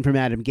never seen from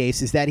Adam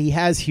Gase is that he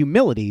has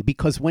humility,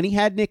 because when he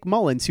had Nick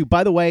Mullins, who,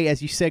 by the way,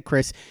 as you said,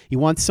 Chris, you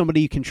want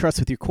somebody you can trust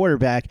with your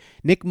quarterback.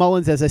 Nick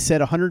Mullins, as I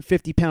said,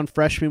 150-pound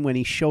freshman when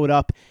he showed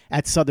up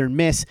at Southern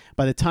Miss.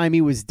 By the time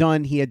he was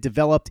done, he had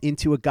developed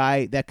into a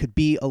guy that could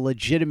be a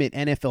legitimate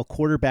NFL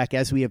quarterback,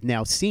 as we have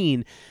now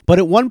seen. But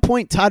at one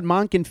point, Todd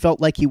Monken felt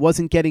like he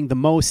wasn't getting the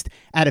most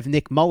out of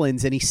Nick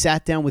Mullins, and he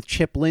sat down with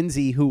Chip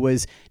Lindsey, who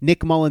was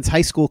Nick Mullins'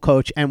 high school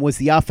coach and was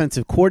the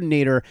offensive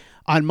coordinator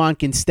on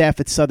Monken's staff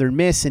at Southern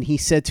Miss, and he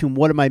said to him,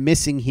 what am I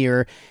missing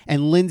here?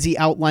 And Lindsey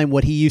outlined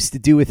what he used to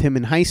do with him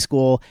in high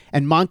school,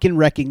 and Monken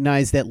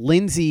recognized that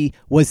Lindsey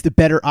was the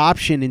better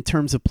option in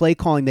terms of play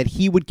calling, that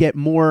he would get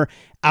more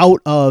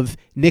out of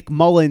Nick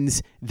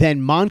Mullins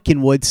than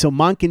Monken would. So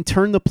Monken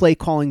turned the play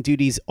calling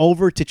duties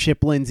over to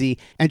Chip Lindsey,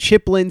 and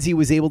Chip Lindsey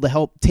was able to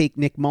help take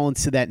Nick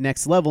Mullins to that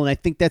next level. And I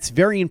think that's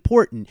very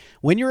important.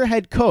 When you're a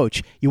head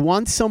coach, you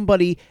want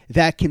somebody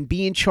that can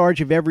be in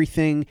charge of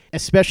everything,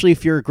 especially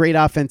if you're a great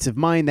offensive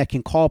mind that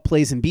can call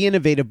plays and be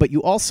innovative, but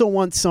you also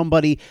want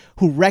somebody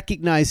who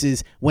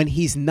recognizes when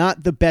he's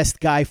not the best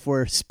guy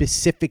for a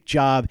specific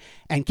job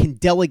and can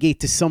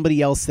delegate to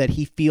somebody else that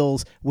he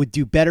feels would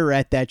do better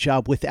at that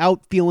job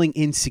without feeling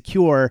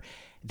insecure.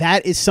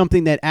 That is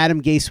something that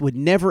Adam Gase would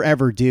never,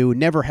 ever do,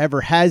 never,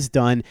 ever has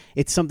done.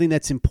 It's something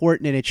that's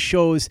important, and it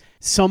shows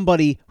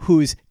somebody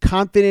who's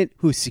confident,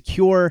 who's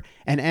secure,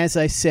 and as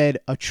I said,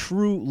 a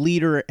true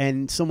leader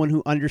and someone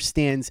who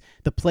understands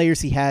the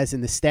players he has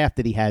and the staff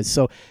that he has.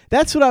 So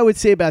that's what I would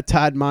say about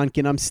Todd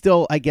Monken. I'm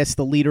still, I guess,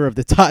 the leader of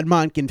the Todd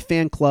Monken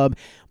fan club,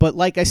 but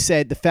like I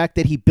said, the fact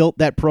that he built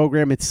that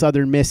program at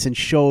Southern Miss and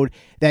showed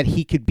that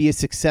he could be a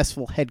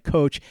successful head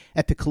coach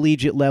at the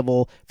collegiate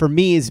level, for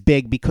me, is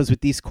big, because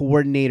with these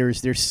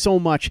coordinators, there's so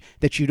much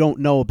that you don't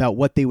know about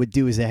what they would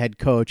do as a head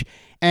coach.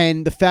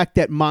 And the fact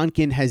that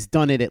Monken has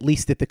done it, at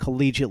least at the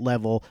collegiate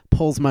level,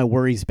 pulls my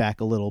worries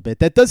back a little bit.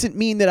 That doesn't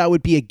mean that I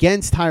would be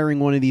against hiring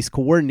one of these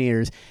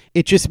coordinators.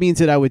 It just means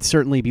that I would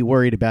certainly be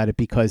worried about it,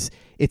 because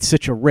it's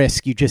such a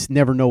risk. You just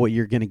never know what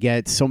you're going to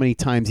get. So many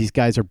times these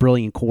guys are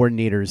brilliant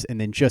coordinators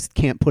and then just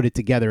can't put it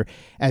together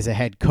as a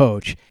head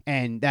coach.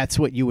 And that's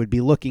what you would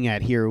be looking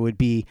at here. It would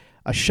be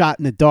a shot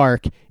in the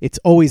dark. It's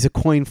always a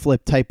coin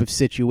flip type of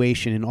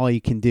situation, and all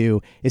you can do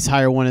is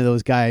hire one of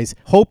those guys,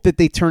 hope that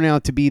they turn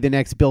out to be the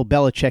next Bill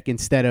Belichick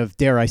instead of,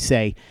 dare I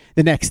say,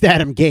 the next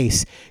Adam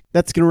Gase.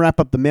 That's going to wrap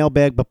up the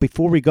mailbag, but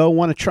before we go, I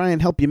want to try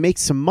and help you make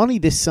some money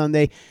this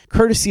Sunday,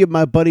 courtesy of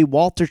my buddy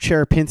Walter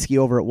Cherepinski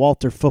over at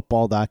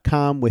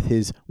walterfootball.com with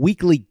his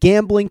weekly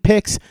gambling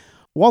picks.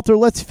 Walter,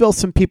 let's fill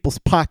some people's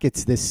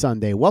pockets this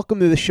Sunday. Welcome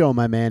to the show,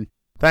 my man.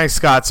 Thanks,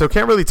 Scott. So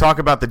can't really talk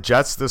about the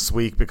Jets this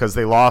week because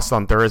they lost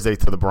on Thursday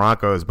to the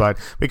Broncos, but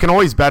we can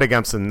always bet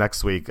against them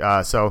next week.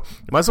 So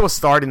you might as well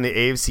start in the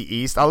AFC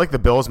East. I like the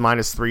Bills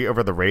 -3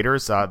 over the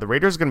Raiders. The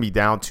Raiders are going to be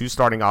down 2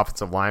 starting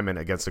offensive linemen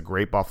against a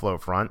great Buffalo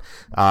front.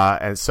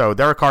 And so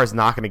Derek Carr is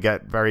not going to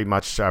get very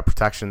much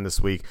protection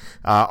this week.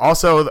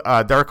 Also,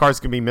 Derek Carr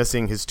is going to be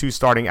missing his 2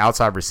 starting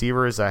outside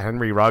receivers.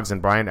 Henry Ruggs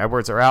and Bryan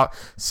Edwards are out.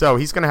 So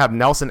he's going to have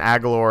Nelson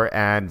Aguilar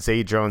and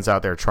Zay Jones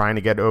out there trying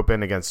to get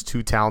open against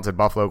 2 talented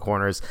Buffalo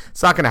corners.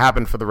 It's not going to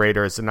happen for the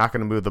Raiders. They're not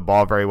going to move the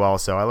ball very well,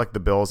 so I like the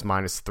Bills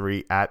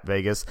 -3 at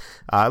Vegas.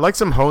 I like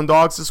some home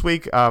dogs this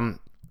week.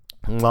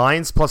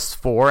 Lions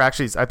 +4.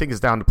 Actually, I think it's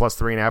down to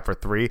 +3.5 or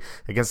 3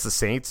 against the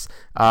Saints.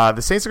 The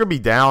Saints are going to be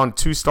down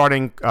 2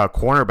 starting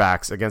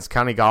cornerbacks against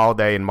Kenny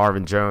Golladay and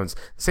Marvin Jones.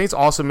 The Saints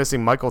also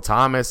missing Michael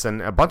Thomas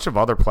and a bunch of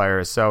other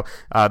players. So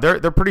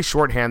they're pretty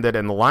shorthanded,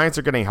 and the Lions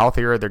are getting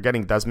healthier. They're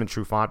getting Desmond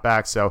Trufant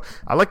back. So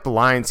I like the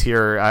Lions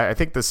here. I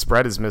think the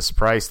spread is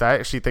mispriced. I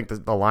actually think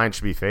that the Lions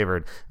should be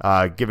favored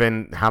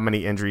given how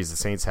many injuries the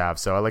Saints have.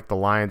 So I like the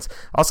Lions.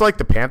 Also like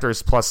the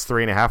Panthers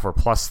 +3.5 or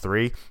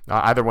 +3.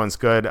 Either one's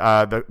good.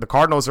 The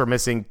Cardinals are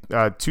missing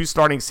 2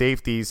 starting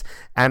safeties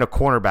and a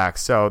cornerback,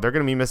 so they're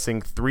going to be missing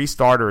 3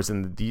 starters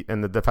in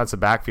the defensive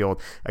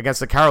backfield against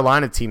the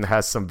Carolina team that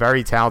has some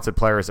very talented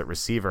players at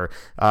receiver.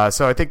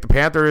 So I think the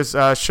Panthers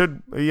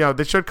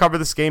should cover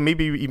this game,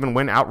 maybe even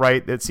win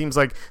outright. It seems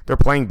like they're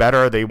playing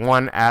better. They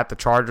won at the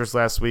Chargers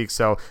last week,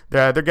 so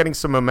they're getting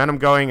some momentum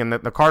going, and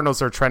the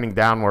Cardinals are trending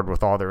downward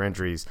with all their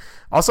injuries.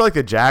 Also like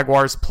the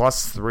Jaguars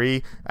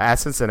 +3 at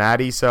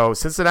Cincinnati. So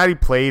Cincinnati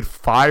played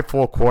 5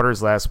 full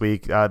quarters last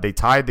week. They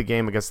tied the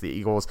game against the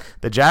Eagles.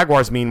 The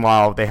Jaguars,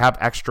 meanwhile, they have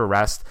extra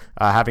rest,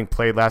 having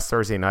played last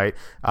Thursday night.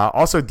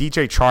 Also,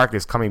 DJ Chark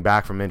is coming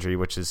back from injury,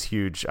 which is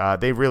huge.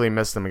 They really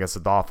missed him against the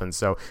Dolphins.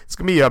 So it's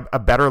going to be a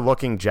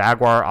better-looking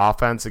Jaguar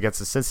offense against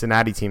the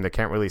Cincinnati team that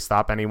can't really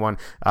stop anyone.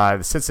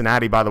 The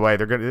Cincinnati, by the way,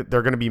 they're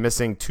going to be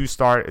missing 2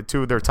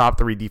 of their top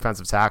 3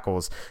 defensive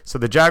tackles. So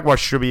the Jaguars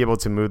should be able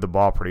to move the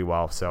ball pretty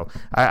well. So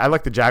I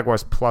like the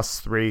Jaguars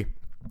 +3.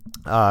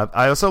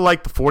 I also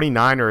like the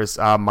 49ers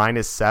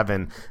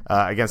 -7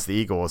 against the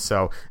Eagles.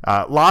 So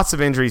lots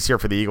of injuries here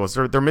for the Eagles.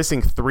 They're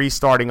missing 3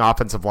 starting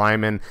offensive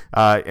linemen.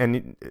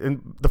 And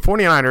the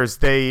 49ers,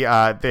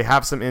 they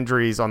have some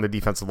injuries on the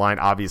defensive line.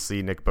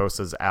 Obviously, Nick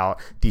Bosa's out.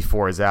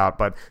 D4 is out.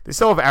 But they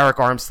still have Eric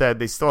Armstead.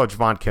 They still have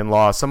Javon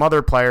Kinlaw. Some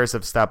other players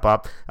have stepped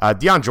up.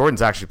 Deion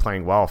Jordan's actually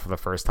playing well for the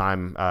first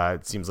time,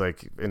 it seems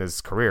like, in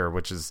his career,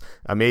 which is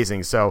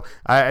amazing. So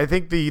I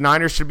think the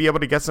Niners should be able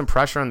to get some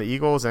pressure on the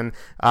Eagles. And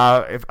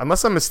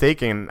unless I'm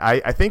mistaken,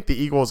 I think the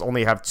Eagles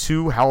only have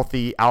 2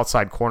 healthy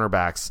outside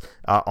cornerbacks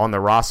on the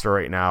roster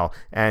right now.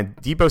 And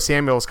Deebo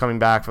Samuel is coming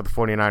back for the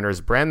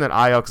 49ers. Brandon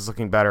Ayuk is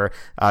looking better.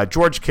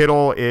 George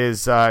Kittle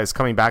is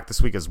coming back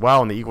this week as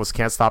well, and the Eagles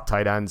can't stop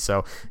tight ends.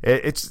 So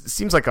it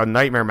seems like a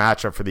nightmare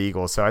matchup for the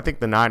Eagles. So I think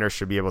the Niners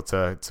should be able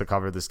to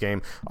cover this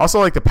game. Also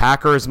like the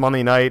Packers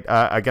Monday night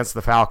against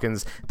the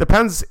Falcons.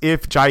 Depends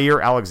if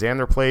Jair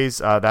Alexander plays.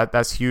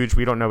 That's huge.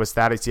 We don't know his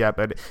status yet,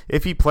 but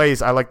if he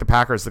plays, I like the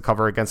Packers to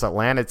cover against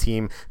Atlanta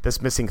team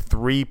that's missing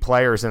 3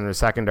 players in their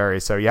secondary.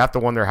 So you have to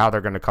wonder how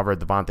they're going to cover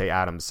Devontae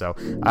Adams. So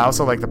I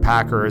also like the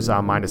Packers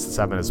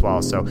 -7 as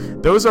well. So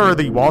those are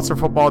the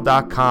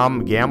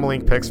WalterFootball.com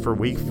gambling picks for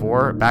week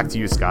 4. Back to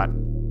you, Scott.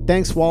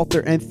 Thanks,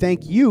 Walter, and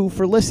thank you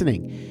for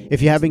listening.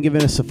 If you haven't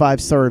given us a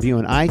 5-star review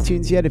on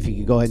iTunes yet, if you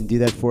could go ahead and do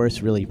that for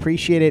us, really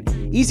appreciate it.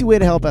 Easy way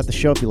to help out the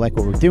show if you like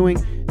what we're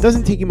doing.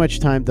 Doesn't take you much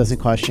time, doesn't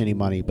cost you any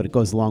money, but it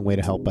goes a long way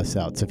to help us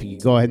out. So if you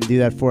could go ahead and do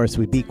that for us,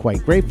 we'd be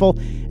quite grateful.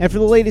 And for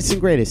the latest and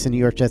greatest in New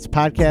York Jets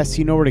podcasts,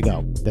 you know where to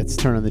go. That's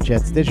Turn on the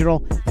Jets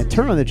Digital and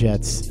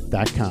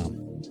TurnOnTheJets.com.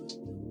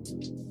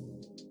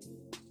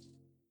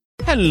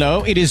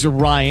 Hello, it is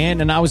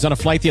Ryan, and I was on a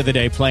flight the other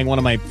day playing one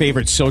of my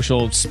favorite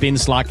social spin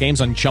slot games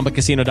on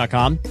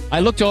ChumbaCasino.com. I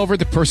looked over at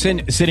the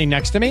person sitting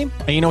next to me,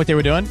 and you know what they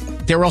were doing?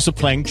 They were also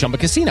playing Chumba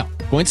Casino.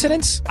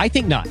 Coincidence? I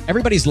think not.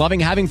 Everybody's loving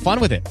having fun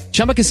with it.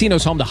 Chumba Casino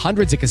is home to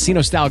hundreds of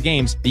casino-style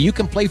games that you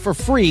can play for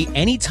free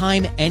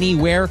anytime,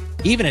 anywhere,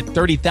 even at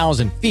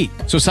 30,000 feet.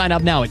 So sign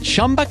up now at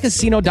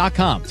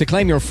ChumbaCasino.com to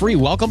claim your free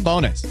welcome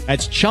bonus.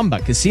 That's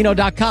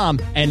ChumbaCasino.com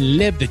and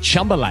live the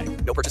Chumba life.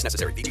 No purchase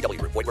necessary.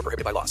 VGW. Void where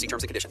prohibited by law. See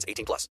terms and conditions.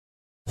 18+.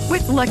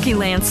 With Lucky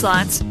Land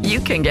Slots, you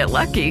can get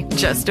lucky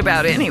just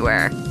about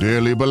anywhere.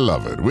 Dearly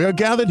beloved, we are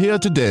gathered here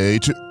today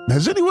to...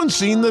 Has anyone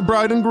seen the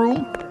bride and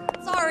groom?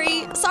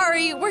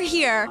 Sorry, we're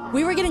here.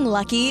 We were getting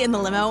lucky in the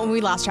limo and we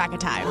lost track of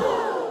time.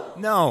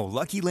 No,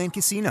 Lucky Land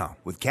Casino,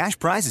 with cash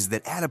prizes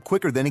that add up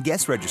quicker than a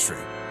guest registry.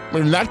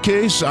 In that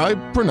case, I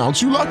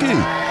pronounce you lucky.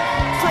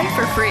 Play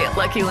for free at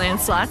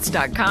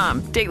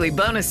LuckyLandSlots.com. Daily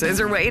bonuses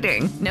are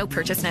waiting. No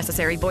purchase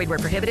necessary. Void where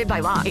prohibited by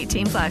law.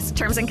 18+.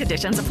 Terms and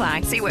conditions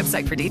apply. See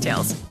website for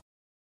details.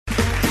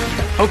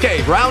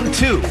 Okay, round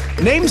 2.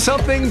 Name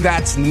something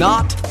that's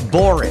not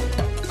boring.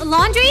 A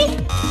laundry?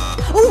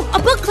 Ooh, a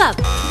book club.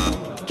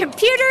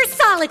 Computer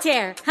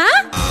solitaire,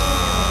 huh?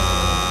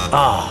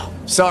 Ah,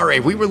 sorry,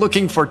 we were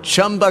looking for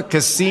Chumba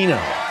Casino.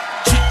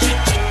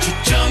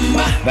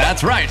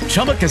 That's right.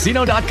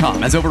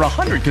 ChumbaCasino.com has over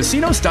 100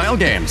 casino-style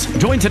games.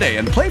 Join today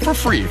and play for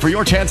free for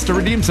your chance to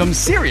redeem some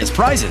serious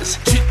prizes.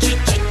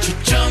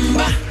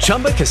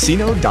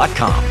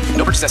 ChumbaCasino.com.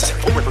 No purchase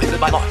necessary. Void where prohibited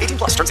by law. 18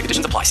 plus terms and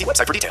conditions apply. See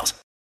website for details.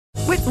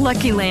 With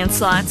Lucky Land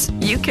Slots,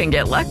 you can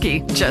get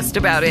lucky just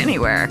about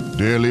anywhere.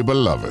 Dearly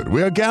beloved,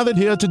 we are gathered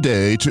here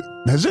today to...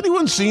 Has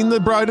anyone seen the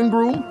bride and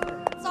groom?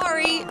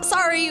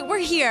 Sorry, we're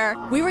here.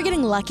 We were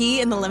getting lucky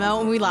in the limo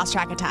and we lost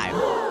track of time.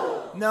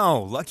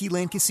 No, Lucky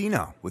Land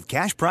Casino, with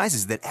cash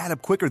prizes that add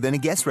up quicker than a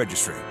guest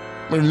registry.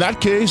 In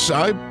that case,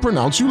 I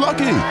pronounce you lucky.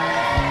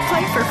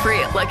 Play for free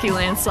at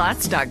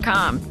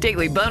LuckyLandSlots.com.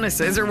 Daily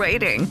bonuses are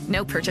waiting.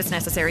 No purchase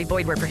necessary.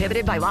 Void where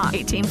prohibited by law.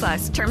 18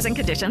 plus. Terms and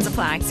conditions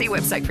apply. See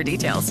website for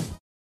details.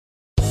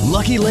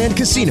 Lucky Land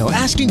Casino,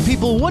 asking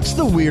people, what's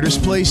the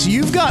weirdest place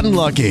you've gotten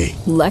lucky?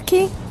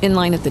 Lucky? In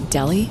line at the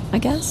deli, I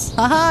guess?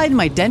 Aha, in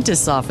my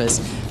dentist's office.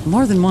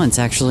 More than once,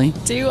 actually.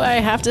 Do I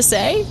have to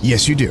say?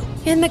 Yes, you do.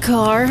 In the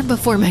car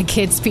before my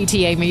kids'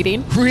 PTA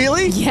meeting.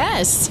 Really?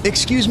 Yes.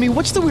 Excuse me,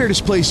 what's the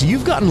weirdest place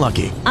you've gotten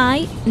lucky?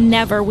 I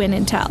never win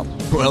and tell.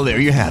 Well, there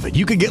you have it.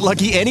 You can get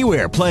lucky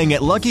anywhere, playing at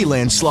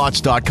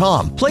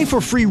LuckyLandSlots.com. Play for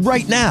free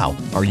right now.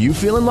 Are you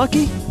feeling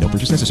lucky? No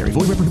purchase necessary.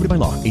 Void where prohibited by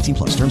law. 18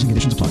 plus. Terms and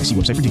conditions apply. See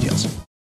website for details.